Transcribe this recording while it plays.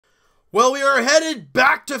Well, we are headed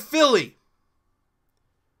back to Philly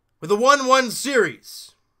with a 1-1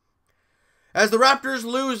 series as the Raptors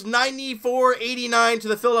lose 94-89 to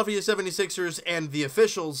the Philadelphia 76ers and the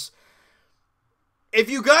officials. If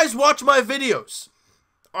you guys watch my videos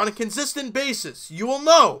on a consistent basis, you will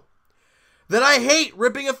know that I hate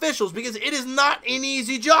ripping officials because it is not an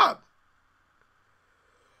easy job.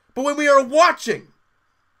 But when we are watching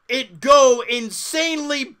it go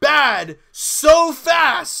insanely bad so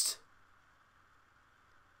fast,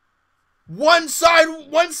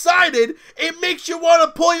 one-sided, it makes you want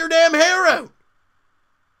to pull your damn hair out.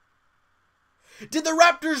 Did the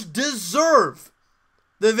Raptors deserve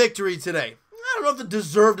the victory today? I don't know if the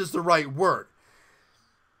deserved is the right word.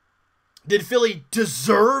 Did Philly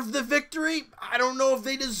deserve the victory? I don't know if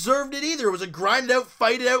they deserved it either. It was a grind-out,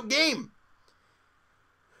 fight-it-out game.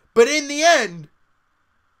 But in the end,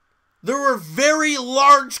 there were very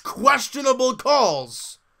large questionable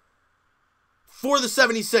calls for the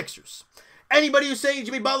 76ers. Anybody who's saying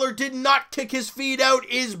Jimmy Butler did not kick his feet out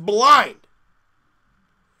is blind.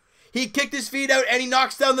 He kicked his feet out and he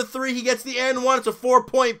knocks down the three. He gets the and one. It's a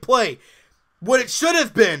 4-point play. What it should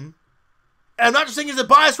have been, and I'm not just saying as a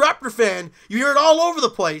biased Raptor fan, you hear it all over the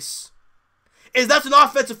place, is that's an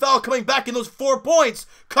offensive foul coming back and those 4 points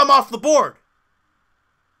come off the board.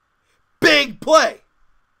 Big play.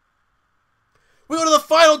 We go to the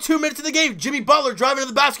final 2 minutes of the game. Jimmy Butler driving to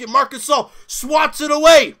the basket. Marc Gasol swats it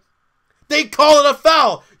away. They call it a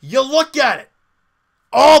foul. You look at it.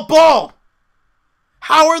 All ball.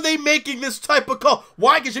 How are they making this type of call?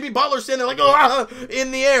 Why? Because Jimmy Butler's standing there like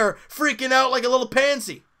in the air, freaking out like a little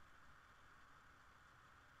pansy.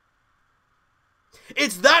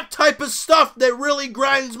 It's that type of stuff that really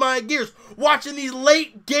grinds my gears. Watching these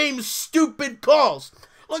late game stupid calls.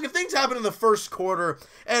 Look, if things happen in the first quarter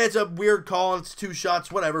and it's a weird call and it's 2 shots,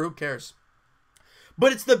 whatever, who cares?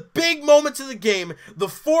 But it's the big moments of the game, the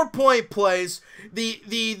 4-point plays, the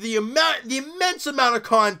immense amount of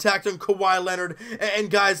contact on Kawhi Leonard and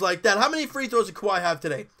guys like that. How many free throws did Kawhi have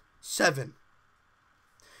today? 7.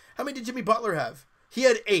 How many did Jimmy Butler have? He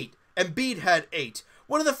had 8. Embiid had 8.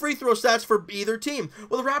 What are the free throw stats for either team?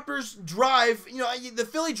 Well, the Raptors drive, the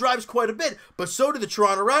Philly drives quite a bit, but so do the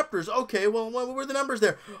Toronto Raptors. Okay, well, what were the numbers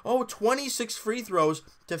there? Oh, 26 free throws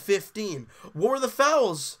to 15. What were the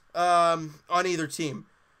fouls on either team?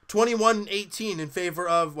 21-18 in favor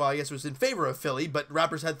of, well, I guess it was in favor of Philly, but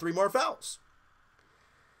Raptors had 3 more fouls.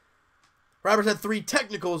 Raptors had 3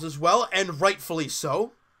 technicals as well, and rightfully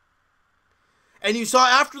so. And you saw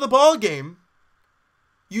after the ball game,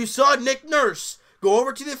 you saw Nick Nurse go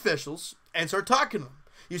over to the officials and start talking to them.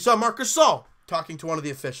 You saw Marc Gasol talking to one of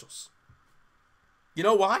the officials. You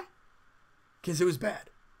know why? Because it was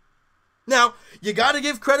bad. Now, you got to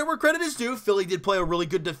give credit where credit is due. Philly did play a really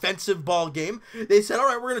good defensive ball game. They said, all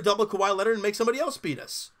right, we're going to double Kawhi Leonard and make somebody else beat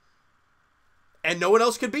us. And no one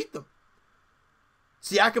else could beat them.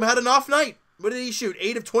 Siakam had an off night. What did he shoot?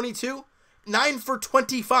 8 of 22? 9 for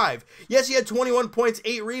 25. Yes, he had 21 points,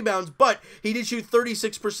 8 rebounds, but he did shoot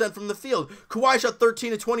 36% from the field. Kawhi shot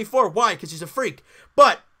 13 of 24. Why? Because he's a freak.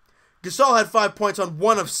 But Gasol had 5 points on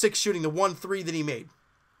 1 of 6 shooting, the 1 3 that he made.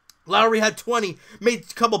 Lowry had 20, made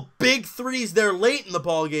a couple big threes there late in the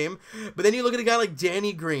ball game. But then you look at a guy like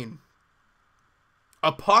Danny Green,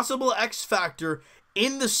 a possible X factor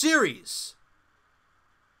in the series,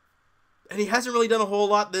 and he hasn't really done a whole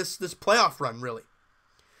lot this playoff run, really.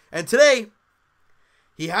 And today,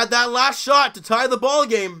 he had that last shot to tie the ball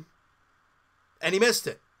game, and he missed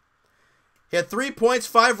it. He had 3 points,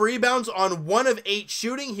 5 rebounds on 1 of 8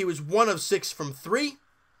 shooting. He was 1 of 6 from 3.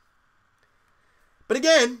 But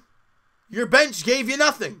again, your bench gave you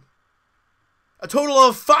nothing. A total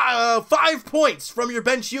of 5 points from your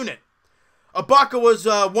bench unit. Ibaka was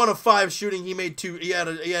 1 of 5 shooting. He made 2. He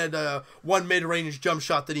had 1 mid-range jump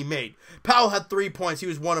shot that he made. Powell had 3 points. He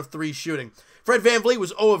was 1 of 3 shooting. Fred VanVleet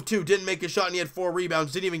was 0 of 2. Didn't make a shot and he had 4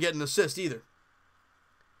 rebounds. Didn't even get an assist either.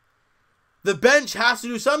 The bench has to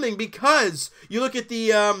do something because you look at the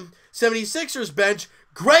 76ers bench.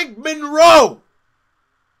 Greg Monroe.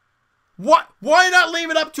 Why not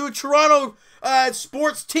leave it up to a Toronto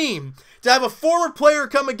sports team to have a former player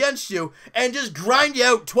come against you and just grind you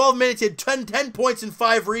out 12 minutes and 10 points and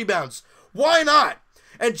 5 rebounds? Why not?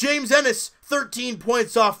 And James Ennis, 13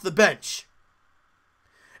 points off the bench.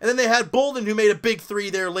 And then they had Bolden, who made a big 3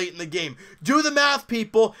 there late in the game. Do the math,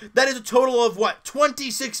 people. That is a total of,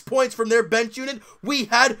 26 points from their bench unit? We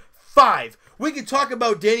had 5. We could talk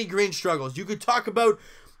about Danny Green struggles. You could talk about,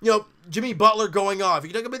 Jimmy Butler going off. You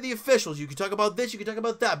could talk about the officials. You could talk about this. You could talk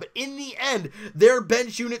about that. But in the end, their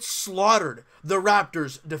bench unit slaughtered the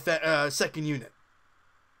Raptors' second unit.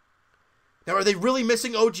 Now, are they really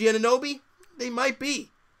missing OG Anunoby? They might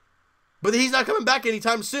be. But he's not coming back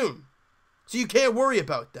anytime soon. So you can't worry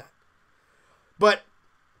about that. But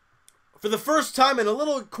for the first time in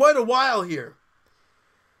quite a while here,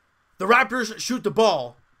 the Raptors shoot the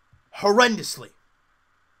ball horrendously.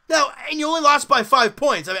 Now, and you only lost by 5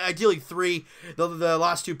 points. I mean, ideally 3. The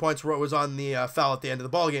last 2 points was on the foul at the end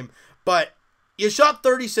of the ballgame. But you shot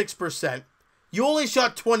 36%. You only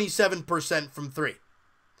shot 27% from 3.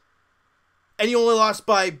 And you only lost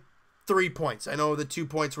by 3 points. I know the 2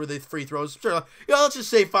 points were the free throws. Sure, let's just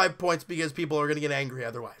say 5 points because people are going to get angry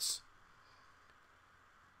otherwise.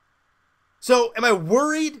 So, am I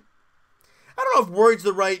worried? I don't know if worried's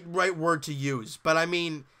the right word to use, but I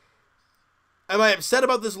mean, am I upset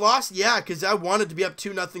about this loss? Yeah, because I wanted to be up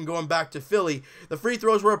 2-0 going back to Philly. The free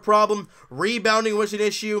throws were a problem. Rebounding was an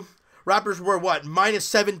issue. Raptors were, minus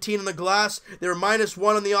 17 on the glass. They were minus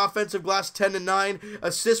 1 on the offensive glass, 10-9.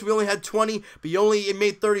 Assists, we only had 20, but you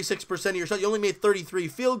made 36% of your shot. You only made 33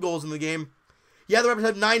 field goals in the game. Yeah, the Raptors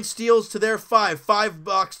had 9 steals to their 5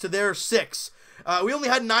 blocks to their 6. We only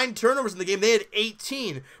had 9 turnovers in the game. They had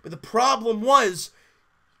 18. But the problem was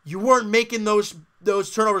you weren't making those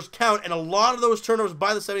turnovers count, and a lot of those turnovers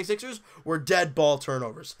by the 76ers were dead ball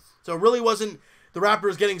turnovers. So it really wasn't the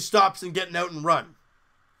Raptors getting stops and getting out and run.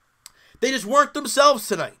 They just weren't themselves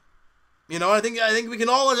tonight. I think we can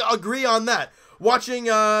all agree on that. Watching,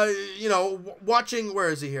 where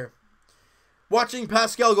is he here? Watching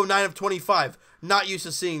Pascal go 9 of 25. Not used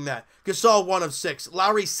to seeing that. Gasol 1 of 6.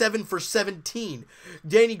 Lowry 7 for 17.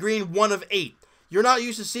 Danny Green 1 of 8. You're not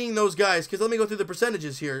used to seeing those guys, because let me go through the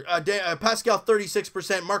percentages here. Pascal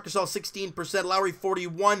 36%, Marc Gasol 16%, Lowry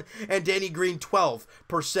 41%, and Danny Green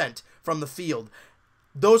 12% from the field.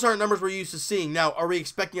 Those aren't numbers we're used to seeing. Now, are we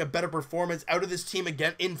expecting a better performance out of this team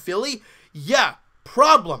again in Philly? Yeah,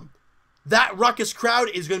 problem. That ruckus crowd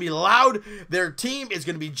is going to be loud. Their team is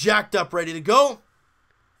going to be jacked up, ready to go.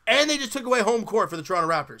 And they just took away home court for the Toronto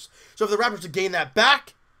Raptors. So if the Raptors to gain that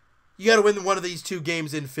back, you got to win one of these 2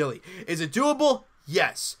 games in Philly. Is it doable?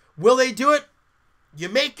 Yes. Will they do it? You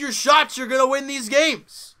make your shots, you're going to win these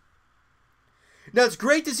games. Now, it's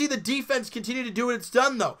great to see the defense continue to do what it's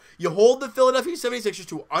done, though. You hold the Philadelphia 76ers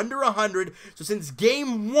to under 100. So since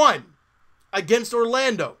game 1 against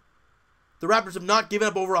Orlando, the Raptors have not given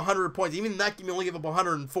up over 100 points. Even in that game, you only gave up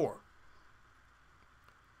 104.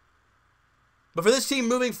 But for this team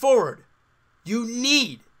moving forward, you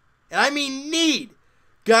need, and I mean need,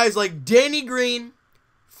 guys like Danny Green,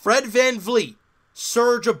 Fred VanVleet,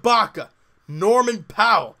 Serge Ibaka, Norman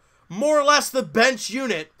Powell, more or less the bench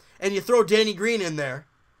unit, and you throw Danny Green in there,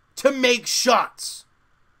 to make shots.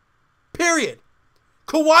 Period.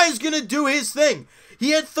 Kawhi's going to do his thing.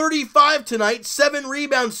 He had 35 tonight, 7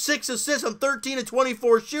 rebounds, 6 assists on 13 of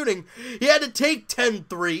 24 shooting. He had to take 10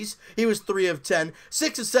 threes. He was 3 of 10,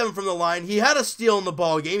 6 of 7 from the line. He had a steal in the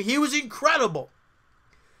ball game. He was incredible.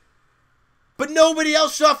 But nobody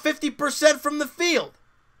else shot 50% from the field.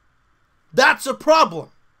 That's a problem.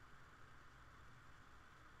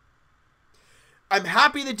 I'm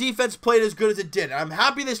happy the defense played as good as it did. I'm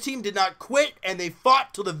happy this team did not quit, and they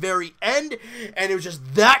fought till the very end, and it was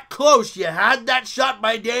just that close. You had that shot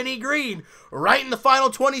by Danny Green right in the final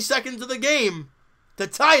 20 seconds of the game to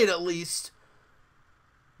tie it at least,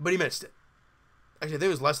 but he missed it. Actually, I think it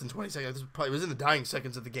was less than 20 seconds. It was in the dying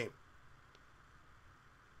seconds of the game.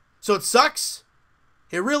 So it sucks.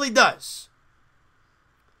 It really does.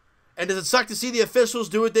 And does it suck to see the officials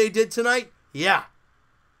do what they did tonight? Yeah.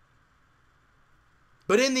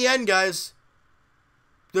 But in the end, guys,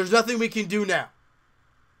 there's nothing we can do now.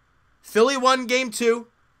 Philly won game 2.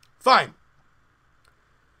 Fine.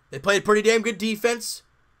 They played pretty damn good defense.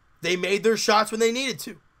 They made their shots when they needed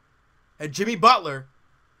to. And Jimmy Butler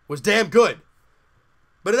was damn good.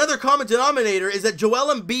 But another common denominator is that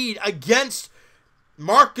Joel Embiid against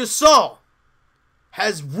Marc Gasol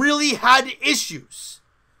has really had issues.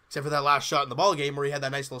 Except for that last shot in the ball game where he had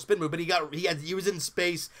that nice little spin move, but he was in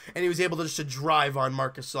space and he was able to drive on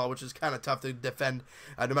Marc Gasol, which is kind of tough to defend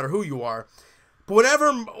no matter who you are. But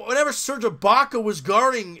whenever Serge Ibaka was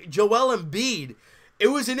guarding Joel Embiid, it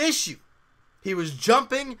was an issue. He was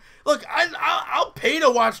jumping. Look, I'll pay to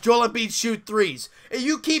watch Joel Embiid shoot threes. And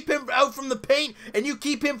you keep him out from the paint and you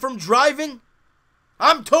keep him from driving,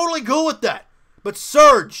 I'm totally cool with that. But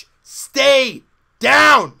Serge, stay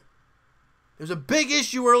down. There's a big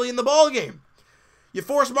issue early in the ballgame. You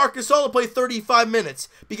forced Marc Gasol to play 35 minutes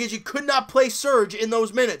because you could not play Serge in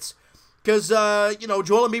those minutes because,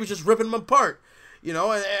 Joel Embiid was just ripping them apart.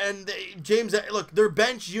 And James, look, their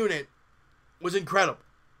bench unit was incredible.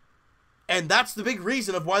 And that's the big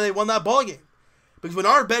reason of why they won that ballgame. Because when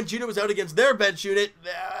our bench unit was out against their bench unit,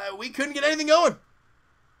 we couldn't get anything going.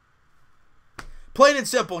 Plain and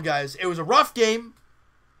simple, guys. It was a rough game.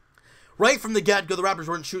 Right from the get-go, the Raptors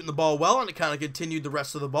weren't shooting the ball well, and it kind of continued the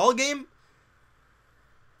rest of the ball game.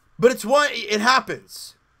 But it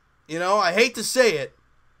happens. You know, I hate to say it,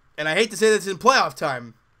 and I hate to say that it's in playoff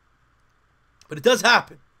time, but it does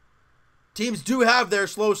happen. Teams do have their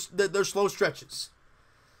slow stretches.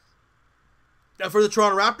 Now, for the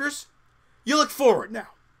Toronto Raptors, you look forward now.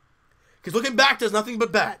 Because looking back does nothing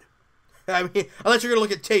but bad. I mean, unless you're going to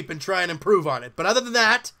look at tape and try and improve on it. But other than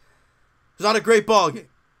that, it's not a great ball game.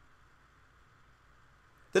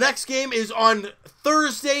 The next game is on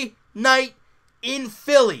Thursday night in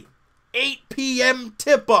Philly. 8 p.m.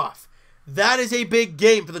 tip-off. That is a big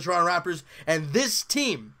game for the Toronto Raptors. And this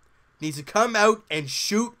team needs to come out and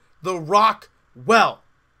shoot the rock well.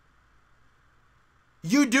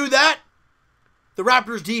 You do that, the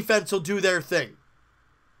Raptors defense will do their thing.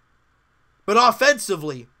 But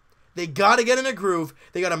offensively, they got to get in a groove.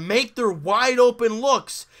 They got to make their wide open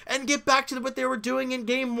looks and get back to what they were doing in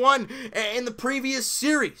Game 1 in the previous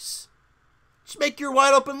series. Just make your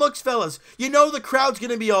wide open looks, fellas. You know the crowd's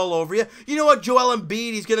going to be all over you. You know what, Joel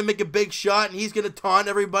Embiid, he's going to make a big shot and he's going to taunt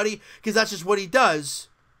everybody because that's just what he does.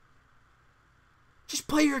 Just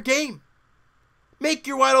play your game. Make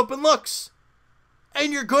your wide open looks.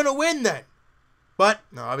 And you're going to win then. But,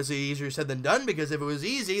 no, obviously easier said than done, because if it was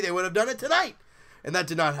easy, they would have done it tonight. And that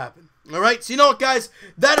did not happen. Alright, so you know what, guys?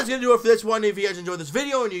 That is going to do it for this one. If you guys enjoyed this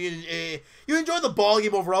video and you enjoyed the ball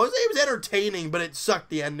game overall, it was entertaining, but it sucked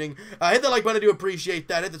the ending. Hit that like button, I do appreciate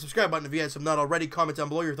that. Hit the subscribe button if you guys have not already. Comment down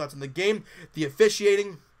below your thoughts on the game, the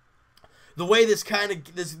officiating, the way this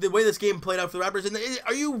game played out for the Raptors. And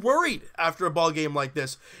are you worried after a ball game like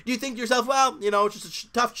this? Do you think to yourself, well, you know, it's just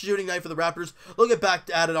a tough shooting night for the Raptors. We'll get back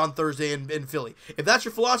at it on Thursday in Philly. If that's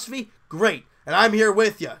your philosophy, great. And I'm here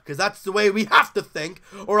with you, because that's the way we have to think,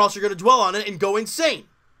 or else you're going to dwell on it and go insane.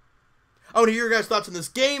 I want to hear your guys' thoughts on this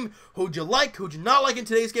game. Who'd you like? Who'd you not like in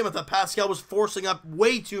today's game? I thought Pascal was forcing up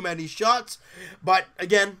way too many shots. But,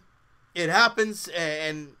 again, it happens,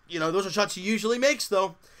 and you know, those are shots he usually makes,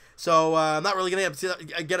 though. So I'm not really gonna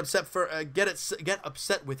get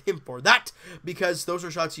upset with him for that, because those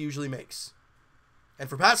are shots he usually makes. And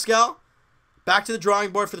for Pascal, back to the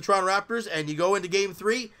drawing board for the Toronto Raptors, and you go into Game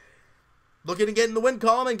 3, looking to get in the win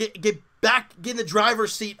column and get in the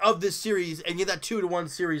driver's seat of this series and get that 2-1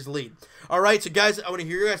 series lead. All right, so guys, I want to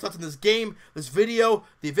hear your guys' thoughts on this game, this video,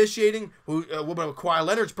 the officiating, what about Kawhi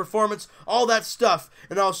Leonard's performance, all that stuff,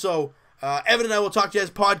 and also. Evan and I will talk to you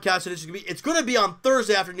guys podcast, and it's going to be on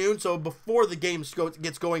Thursday afternoon, so before the game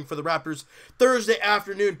gets going for the Raptors. Thursday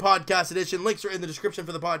afternoon podcast edition. Links are in the description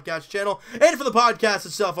for the podcast channel and for the podcast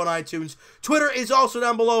itself on iTunes. Twitter is also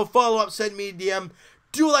down below. Follow up, send me a DM.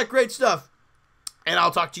 Do all that great stuff. And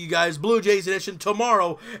I'll talk to you guys, Blue Jays edition,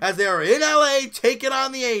 tomorrow as they are in LA taking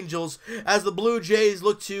on the Angels as the Blue Jays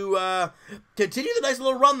look to continue the nice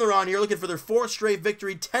little run they're on here, looking for their 4th straight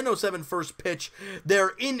victory, 10:07 first pitch.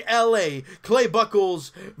 They're in LA. Clay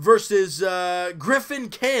Buchholz versus Griffin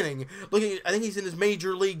Canning. I think he's in his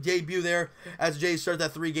major league debut there as the Jays start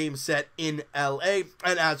that 3-game set in LA.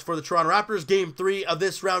 And as for the Toronto Raptors, Game 3 of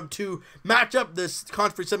this Round 2 matchup, this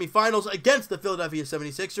conference semifinals against the Philadelphia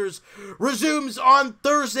 76ers, resumes on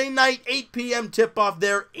Thursday night, 8 p.m. tip-off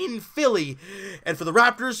there in Philly. And for the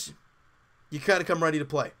Raptors, you kind of come ready to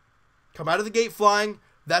play. Come out of the gate flying.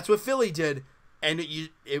 That's what Philly did. And you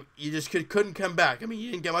just couldn't come back. I mean,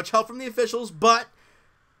 you didn't get much help from the officials, but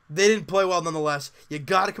they didn't play well nonetheless. You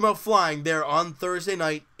got to come out flying there on Thursday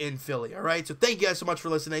night in Philly. All right? So thank you guys so much for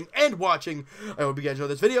listening and watching. I hope you guys enjoyed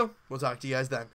this video. We'll talk to you guys then.